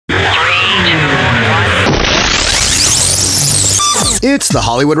It's the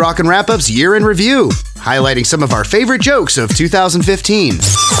Hollywood Rockin Wrap Up's Year in Review, highlighting some of our favorite jokes of 2015.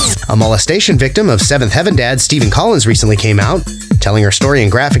 A molestation victim of Seventh Heaven dad Stephen Collins recently came out, telling her story in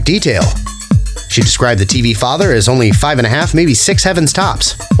graphic detail. She described the TV father as only 5.5, maybe 6 heavens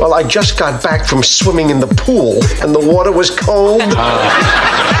tops. Well, I just got back from swimming in the pool, and the water was cold.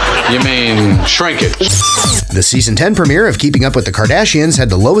 You mean shrink it? The season 10 premiere of Keeping Up with the Kardashians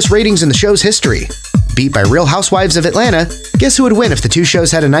had the lowest ratings in the show's history. Beat by Real Housewives of Atlanta, guess who would win if the two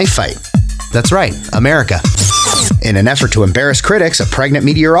shows had a knife fight? That's right, America. In an effort to embarrass critics, a pregnant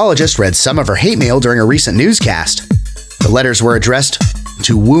meteorologist read some of her hate mail during a recent newscast. The letters were addressed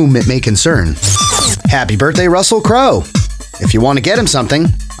to whom it may concern. Happy birthday, Russell Crowe. If you want to get him something,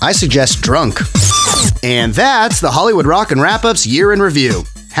 I suggest drunk. And that's the Hollywood Rockin Wrap Up's Year in Review.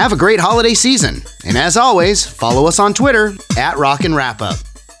 Have a great holiday season. And as always, follow us on Twitter @RockinWrapUp.